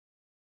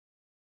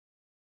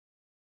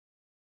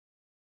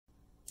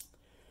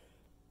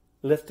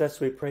Lift us,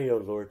 we pray, O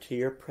Lord, to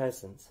your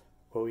presence,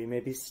 where we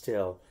may be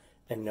still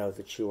and know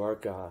that you are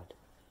God.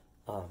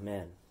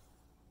 Amen.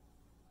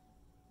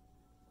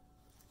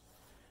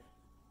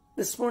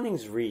 This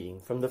morning's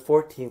reading from the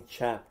 14th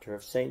chapter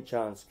of St.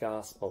 John's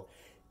Gospel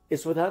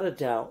is without a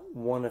doubt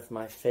one of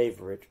my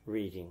favorite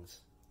readings.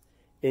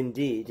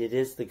 Indeed, it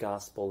is the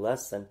Gospel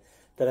lesson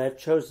that I have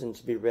chosen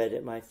to be read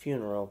at my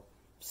funeral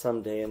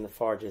someday in the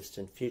far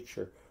distant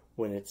future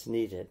when it's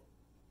needed.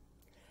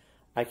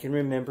 I can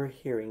remember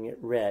hearing it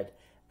read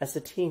as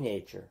a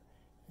teenager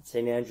at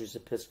St. Andrew's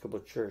Episcopal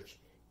Church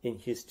in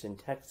Houston,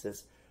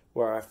 Texas,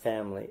 where our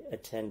family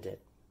attended.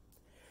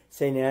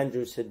 St.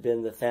 Andrew's had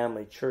been the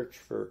family church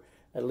for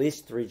at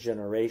least 3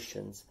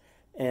 generations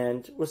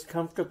and was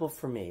comfortable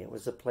for me. It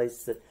was a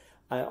place that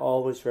I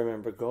always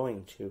remember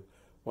going to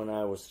when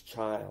I was a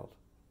child.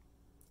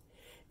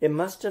 It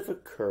must have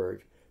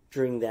occurred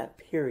during that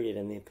period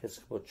in the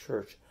Episcopal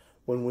Church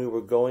when we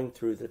were going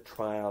through the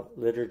trial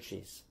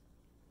liturgies.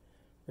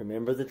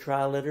 Remember the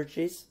trial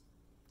liturgies?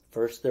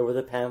 First there were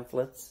the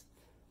pamphlets,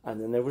 and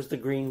then there was the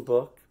Green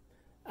Book,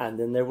 and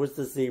then there was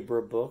the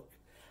Zebra Book,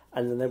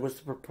 and then there was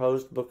the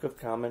proposed Book of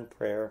Common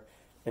Prayer,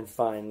 and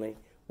finally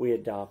we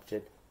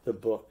adopted the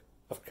Book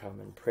of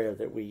Common Prayer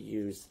that we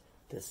use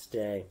this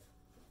day.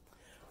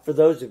 For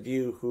those of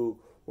you who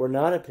were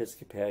not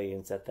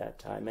Episcopalians at that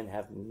time and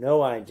have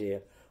no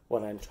idea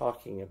what I'm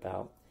talking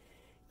about,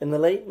 in the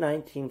late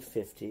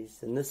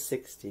 1950s, in the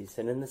 60s,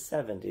 and in the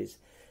 70s,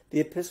 the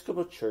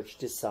Episcopal Church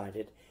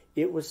decided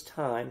it was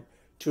time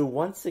to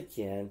once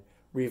again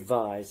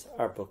revise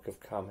our Book of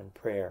Common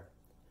Prayer.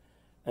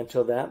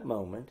 Until that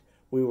moment,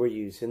 we were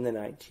using the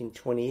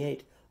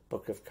 1928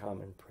 Book of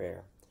Common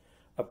Prayer,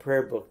 a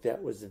prayer book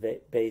that was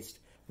based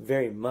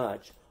very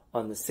much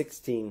on the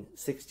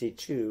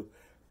 1662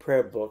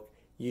 prayer book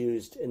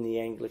used in the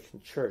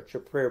Anglican Church, a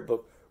prayer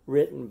book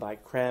written by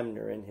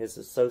Cranmer and his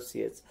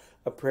associates,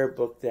 a prayer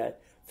book that,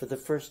 for the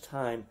first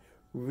time,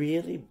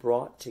 really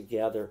brought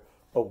together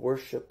a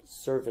worship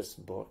service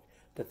book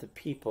that the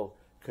people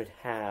could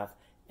have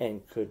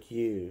and could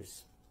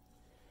use.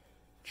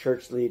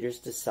 Church leaders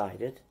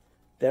decided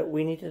that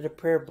we needed a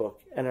prayer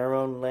book in our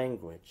own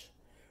language.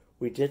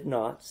 We did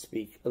not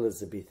speak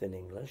Elizabethan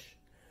English.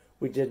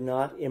 We did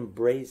not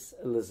embrace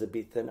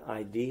Elizabethan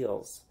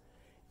ideals.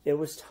 It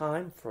was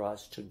time for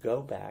us to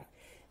go back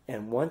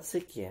and once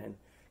again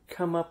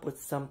come up with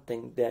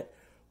something that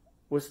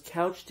was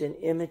couched in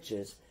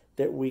images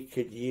that we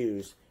could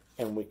use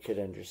and we could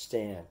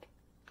understand.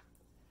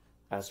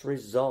 As a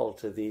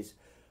result of these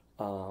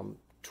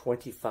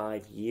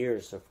 25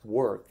 years of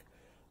work,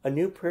 a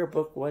new prayer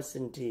book was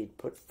indeed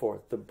put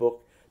forth, the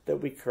book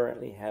that we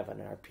currently have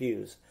in our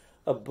pews,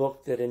 a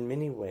book that in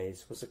many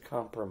ways was a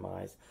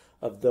compromise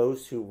of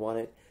those who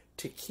wanted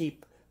to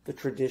keep the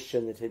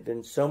tradition that had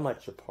been so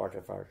much a part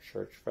of our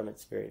church from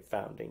its very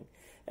founding,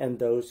 and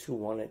those who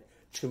wanted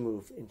to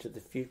move into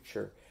the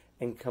future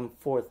and come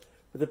forth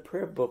with a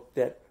prayer book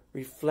that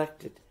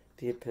reflected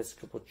the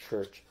Episcopal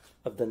Church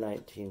of the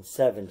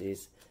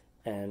 1970s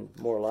and,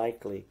 more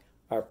likely,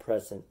 our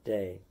present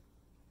day.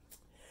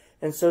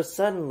 And so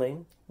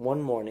suddenly,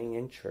 one morning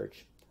in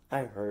church,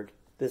 I heard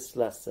this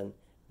lesson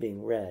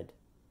being read.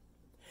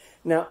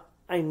 Now,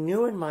 I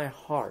knew in my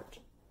heart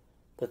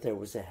that there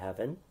was a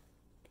heaven,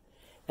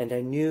 and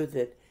I knew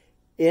that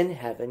in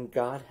heaven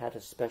God had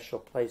a special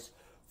place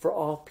for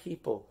all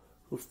people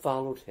who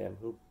followed him,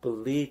 who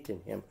believed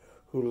in him,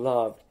 who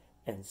loved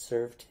and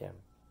served him.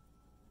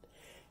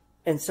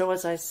 And so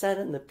as I sat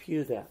in the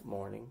pew that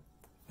morning,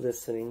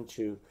 listening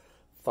to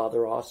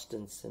Father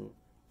Austinson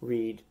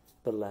read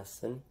the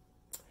lesson,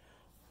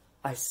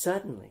 I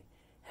suddenly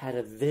had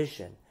a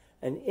vision,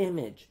 an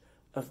image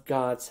of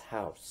God's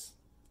house.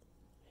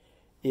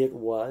 It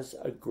was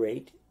a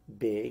great,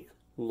 big,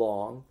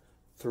 long,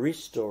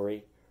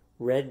 3-story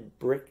red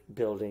brick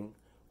building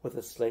with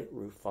a slate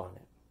roof on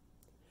it.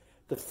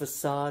 The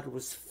facade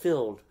was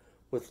filled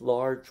with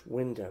large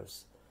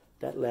windows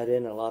that let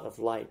in a lot of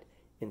light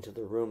into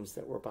the rooms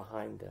that were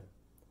behind them.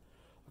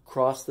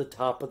 Across the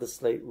top of the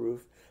slate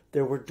roof,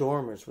 there were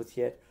dormers with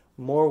yet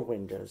more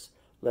windows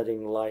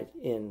letting light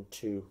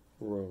into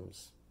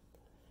rooms.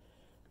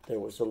 There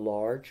was a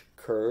large,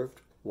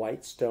 curved,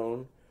 white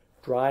stone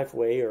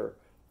driveway, or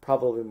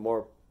probably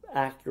more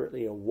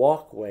accurately a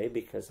walkway,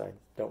 because I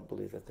don't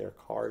believe that there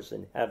are cars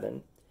in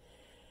heaven,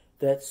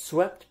 that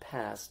swept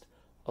past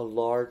a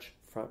large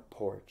front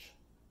porch.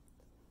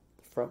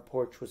 The front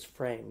porch was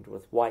framed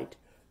with white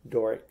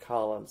Doric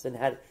columns and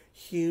had a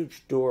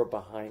huge door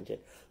behind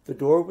it. The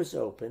door was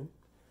open.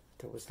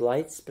 There was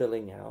light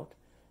spilling out.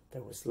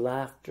 There was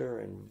laughter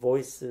and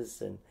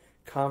voices and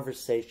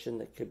conversation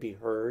that could be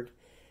heard.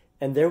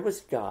 And there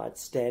was God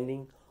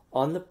standing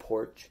on the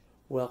porch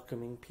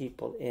welcoming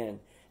people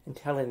in and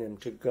telling them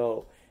to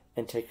go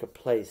and take a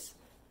place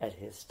at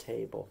his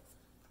table.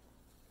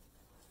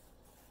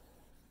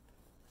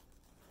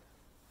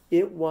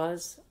 It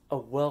was a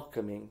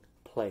welcoming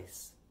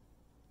place.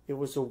 It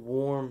was a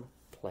warm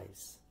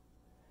place.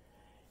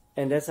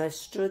 And as I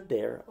stood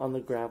there on the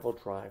gravel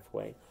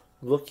driveway,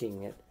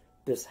 looking at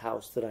this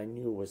house that I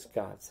knew was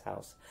God's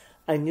house.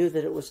 I knew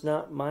that it was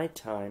not my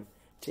time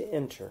to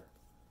enter.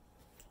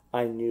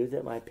 I knew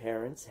that my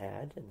parents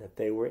had and that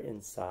they were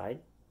inside.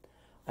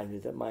 I knew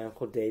that my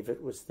Uncle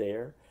David was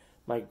there.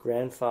 My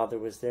grandfather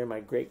was there. My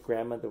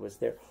great-grandmother was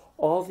there.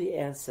 All the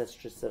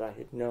ancestors that I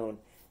had known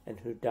and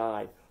who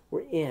died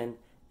were in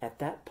at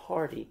that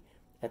party,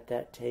 at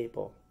that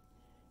table.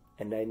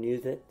 And I knew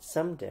that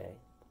someday,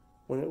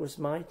 when it was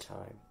my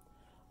time,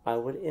 I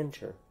would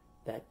enter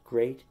that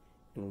great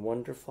and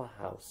wonderful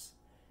house,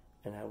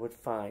 and I would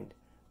find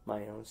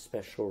my own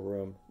special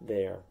room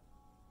there.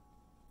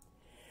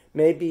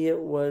 Maybe it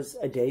was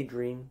a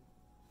daydream.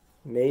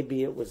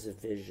 Maybe it was a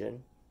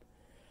vision.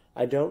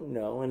 I don't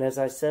know. And as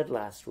I said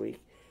last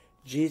week,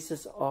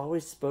 Jesus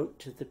always spoke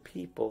to the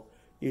people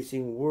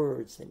using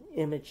words and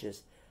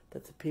images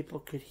that the people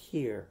could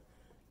hear,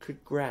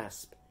 could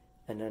grasp,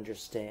 and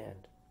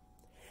understand.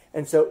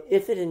 And so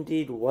if it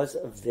indeed was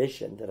a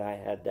vision that I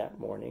had that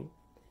morning,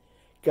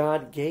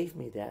 God gave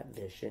me that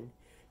vision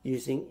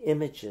using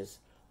images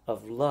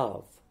of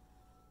love,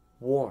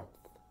 warmth,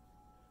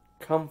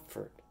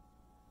 comfort,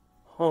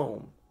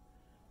 home,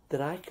 that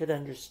I could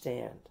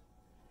understand,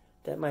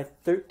 that my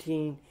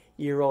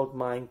 13-year-old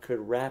mind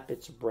could wrap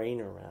its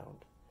brain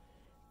around.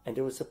 And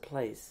it was a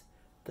place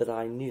that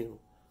I knew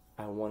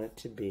I wanted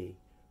to be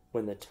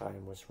when the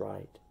time was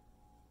right.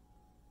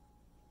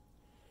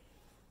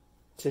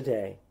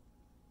 Today,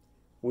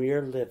 we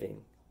are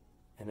living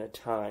in a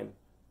time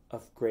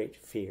of great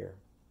fear.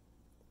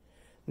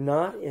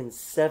 Not in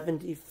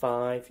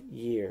 75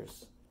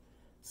 years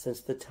since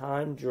the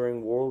time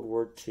during World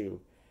War II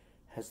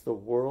has the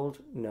world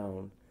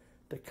known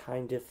the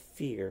kind of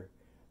fear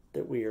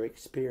that we are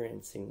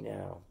experiencing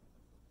now.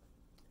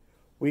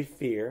 We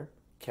fear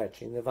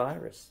catching the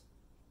virus.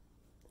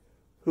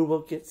 Who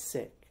will get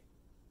sick?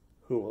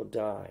 Who will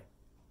die?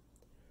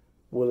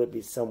 Will it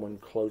be someone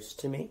close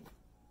to me?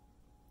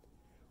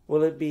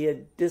 Will it be a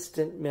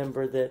distant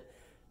member that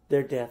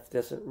their death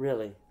doesn't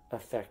really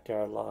affect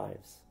our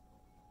lives?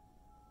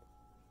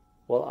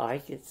 Will I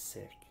get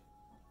sick?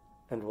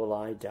 And will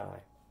I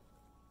die?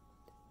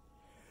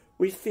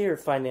 We fear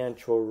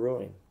financial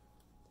ruin.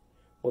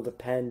 Will the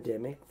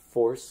pandemic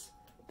force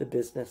the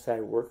business I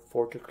work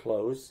for to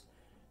close,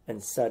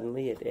 and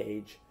suddenly at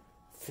age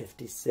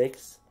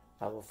 56,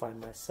 I will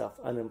find myself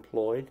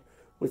unemployed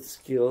with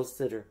skills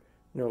that are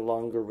no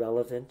longer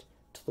relevant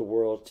to the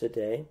world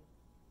today?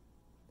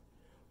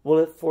 Will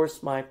it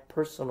force my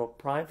personal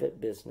private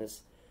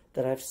business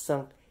that I've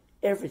sunk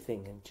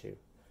everything into?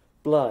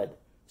 Blood,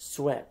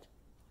 sweat,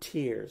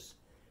 tears,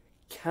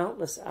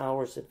 countless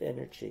hours of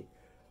energy.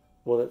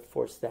 Will it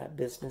force that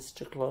business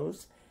to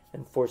close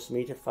and force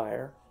me to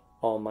fire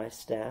all my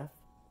staff?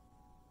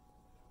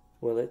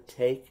 Will it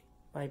take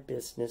my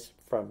business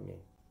from me?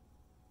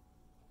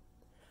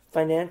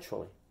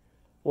 Financially,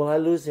 will I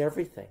lose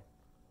everything?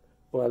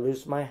 Will I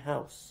lose my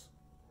house,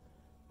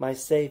 my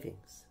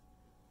savings,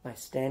 my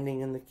standing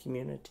in the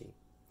community,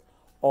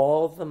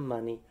 all the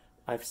money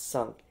I've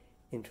sunk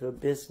into a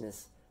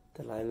business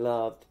that I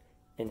loved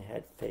and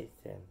had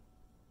faith in?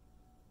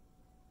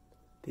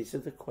 These are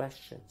the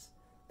questions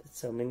that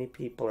so many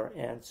people are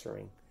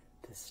answering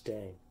this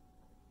day.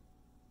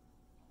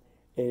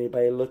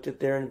 Anybody looked at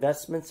their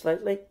investments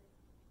lately?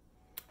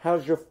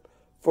 How's your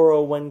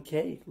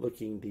 401k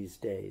looking these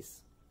days?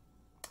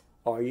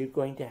 Are you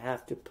going to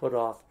have to put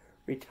off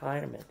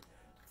retirement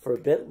for a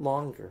bit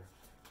longer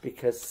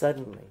because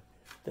suddenly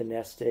the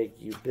nest egg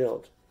you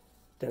built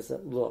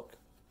doesn't look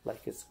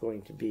like it's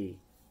going to be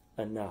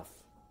enough?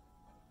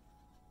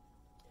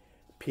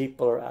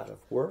 People are out of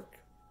work.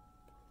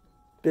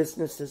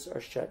 Businesses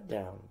are shut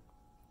down.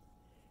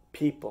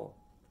 People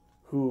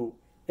who,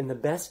 in the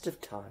best of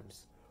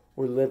times,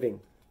 were living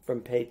from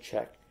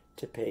paycheck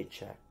to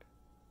paycheck.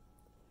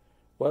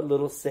 What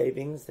little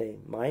savings they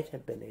might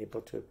have been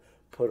able to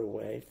put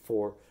away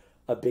for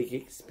a big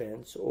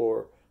expense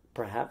or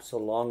perhaps a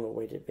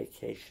long-awaited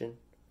vacation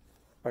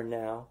are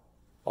now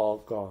all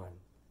gone.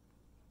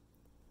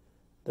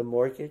 The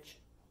mortgage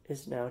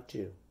is now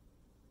due.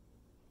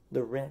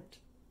 The rent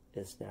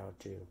is now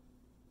due.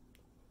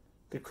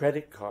 The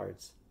credit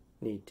cards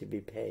need to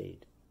be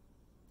paid.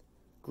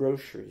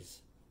 Groceries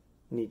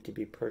need to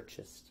be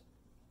purchased.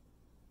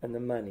 And the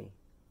money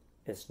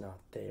is not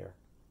there.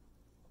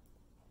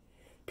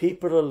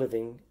 People are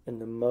living in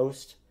the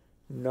most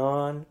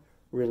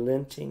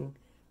non-relenting,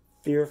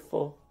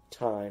 fearful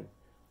time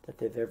that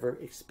they've ever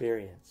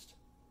experienced.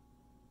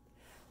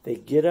 They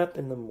get up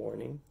in the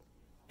morning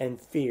and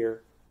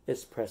fear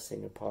is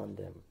pressing upon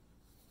them.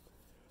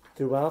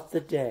 Throughout the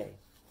day,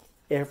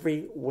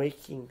 every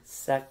waking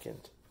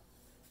second,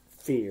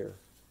 fear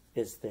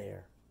is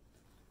there.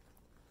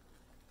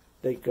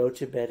 They go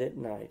to bed at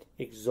night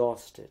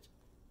exhausted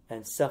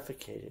and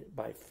suffocated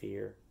by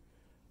fear,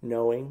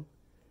 knowing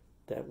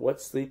that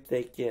what sleep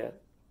they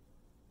get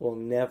will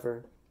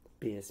never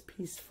be as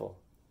peaceful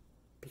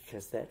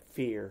because that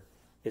fear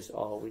is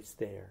always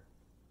there.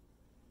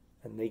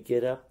 And they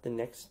get up the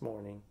next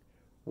morning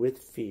with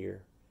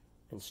fear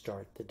and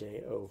start the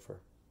day over.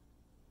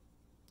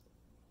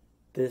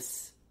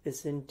 This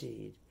is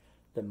indeed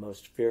the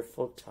most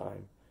fearful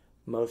time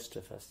most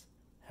of us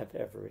have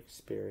ever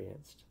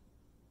experienced.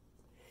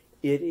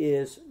 It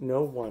is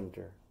no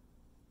wonder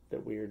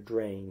that we are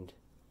drained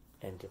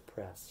and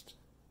depressed.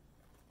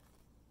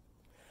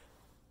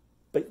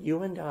 But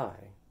you and I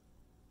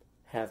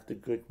have the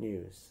good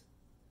news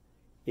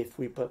if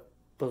we but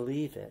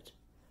believe it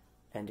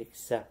and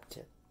accept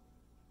it.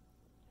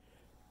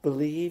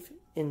 Believe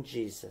in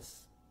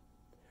Jesus.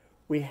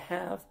 We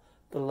have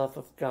the love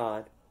of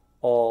God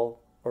all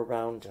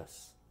around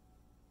us.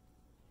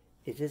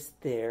 It is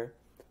there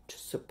to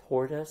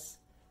support us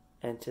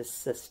and to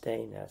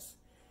sustain us,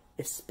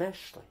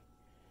 especially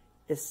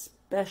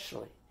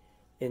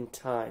in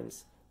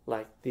times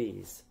like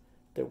these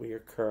that we are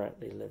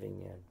currently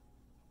living in.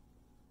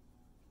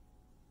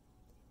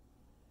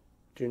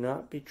 Do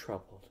not be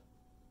troubled.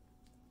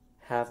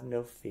 Have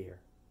no fear.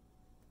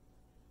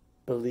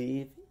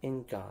 Believe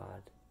in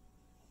God.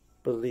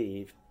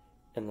 Believe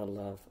in the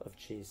love of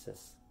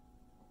Jesus.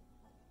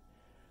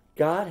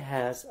 God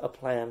has a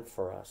plan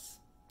for us,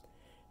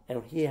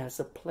 and He has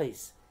a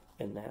place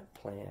in that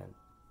plan.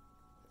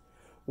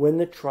 When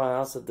the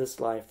trials of this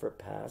life are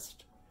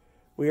past,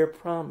 we are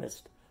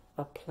promised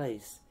a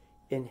place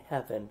in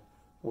heaven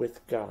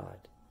with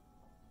God.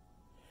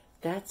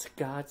 That's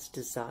God's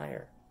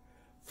desire,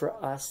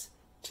 for us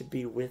to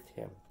be with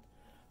Him,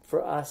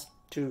 for us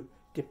to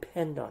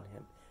depend on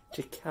Him,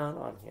 to count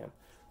on Him,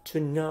 to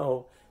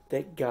know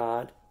that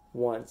God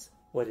wants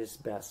what is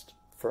best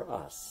for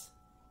us.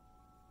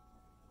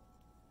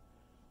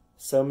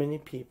 So many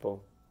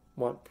people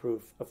want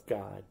proof of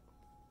God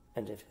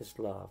and of His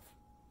love.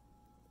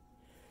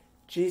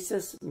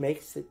 Jesus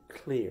makes it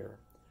clear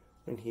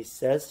when He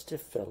says to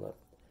Philip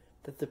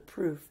that the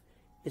proof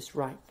is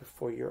right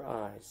before your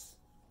eyes.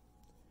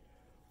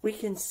 We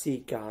can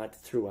see God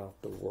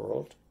throughout the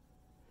world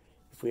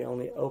if we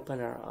only open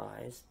our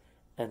eyes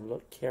and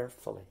look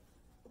carefully.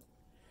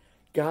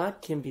 God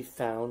can be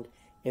found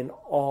in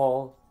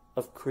all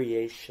of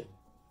creation.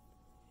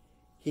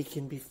 He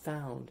can be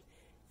found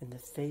in the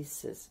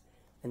faces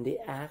and the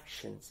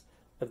actions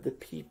of the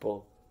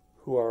people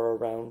who are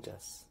around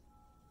us.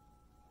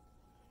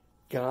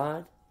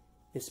 God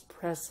is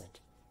present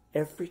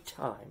every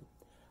time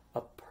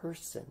a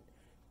person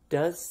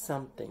does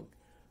something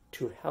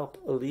to help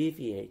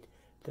alleviate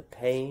the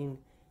pain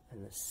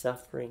and the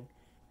suffering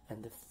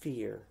and the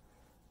fear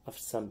of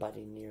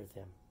somebody near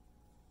them.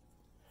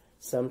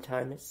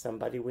 Sometimes it's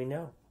somebody we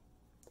know.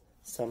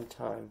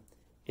 Sometimes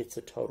it's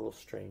a total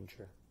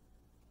stranger.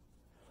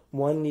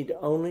 One need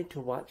only to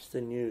watch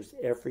the news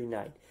every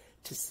night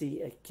to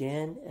see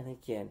again and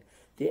again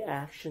the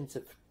actions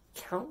of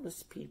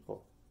countless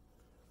people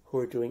who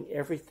are doing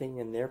everything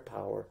in their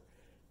power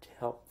to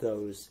help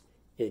those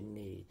in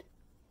need.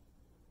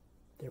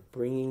 They're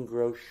bringing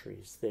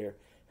groceries. They're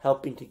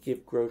helping to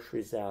give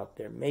groceries out.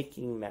 They're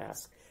making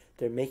masks.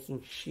 They're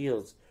making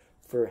shields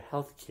for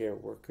healthcare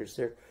workers.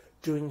 They're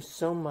doing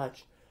so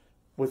much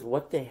with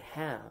what they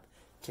have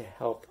to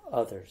help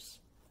others.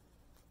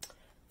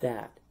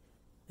 That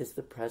is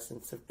the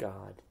presence of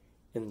God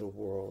in the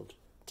world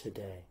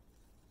today.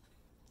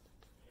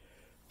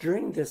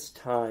 During this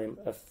time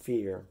of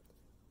fear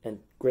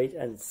and great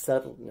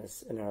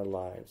unsettledness in our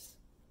lives,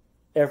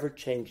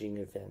 ever-changing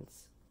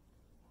events,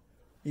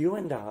 you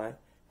and I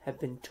have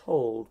been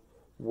told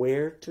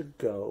where to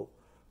go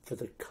for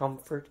the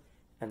comfort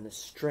and the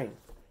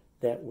strength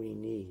that we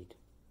need.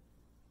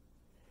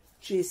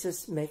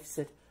 Jesus makes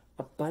it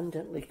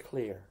abundantly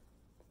clear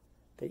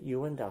that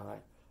you and I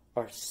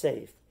are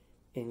safe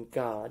in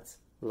God's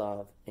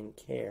love and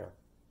care.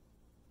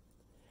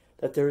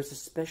 That there is a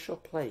special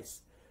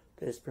place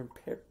that has been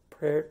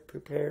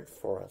prepared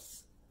for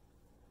us.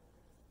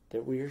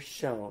 That we are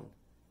shown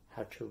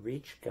how to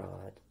reach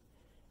God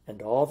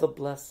and all the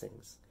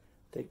blessings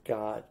that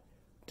God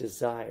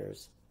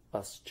desires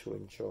us to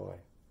enjoy.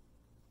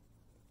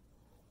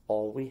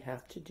 All we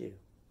have to do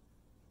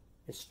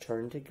is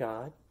turn to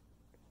God,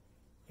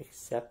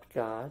 accept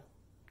God,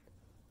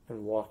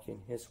 and walk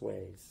in His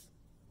ways.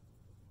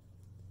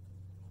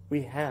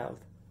 We have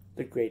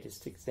the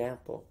greatest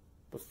example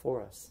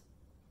before us,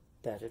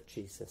 that of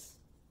Jesus.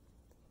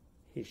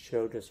 He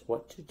showed us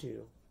what to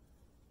do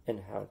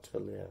and how to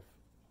live.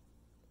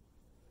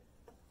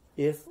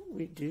 If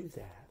we do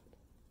that,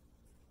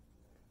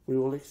 we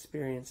will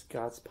experience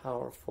God's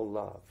powerful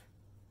love,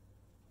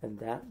 and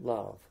that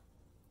love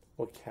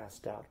will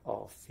cast out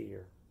all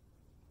fear.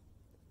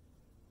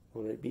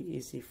 Will it be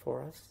easy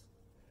for us?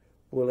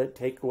 Will it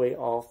take away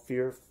all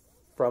fear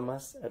from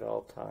us at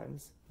all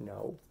times?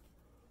 No.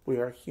 We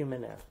are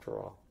human after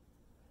all.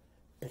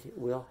 But it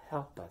will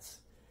help us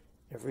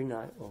every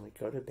night when we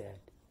go to bed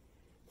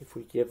if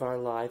we give our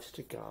lives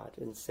to God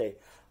and say,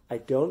 I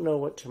don't know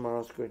what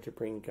tomorrow's going to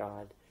bring,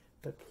 God,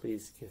 but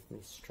please give me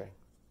strength.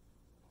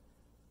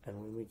 And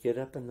when we get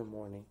up in the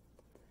morning,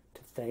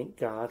 to thank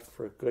God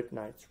for a good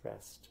night's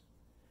rest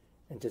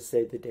and to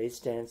say the day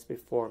stands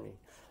before me.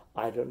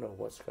 I don't know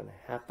what's going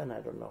to happen. I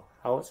don't know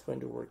how it's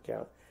going to work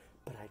out,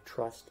 but I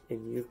trust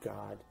in you,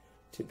 God,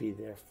 to be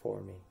there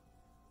for me.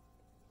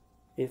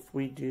 If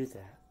we do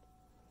that,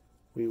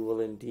 we will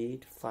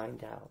indeed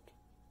find out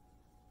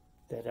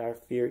that our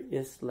fear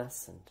is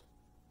lessened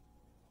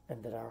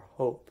and that our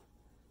hope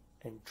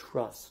and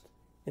trust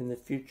in the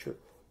future,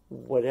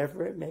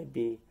 whatever it may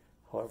be,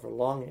 however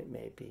long it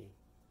may be,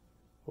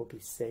 will be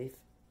safe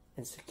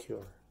and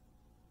secure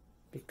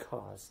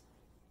because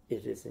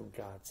it is in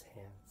God's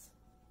hands.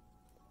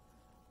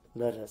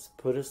 Let us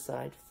put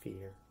aside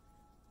fear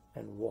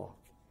and walk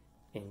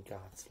in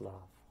God's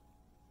love.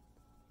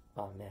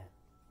 Amen.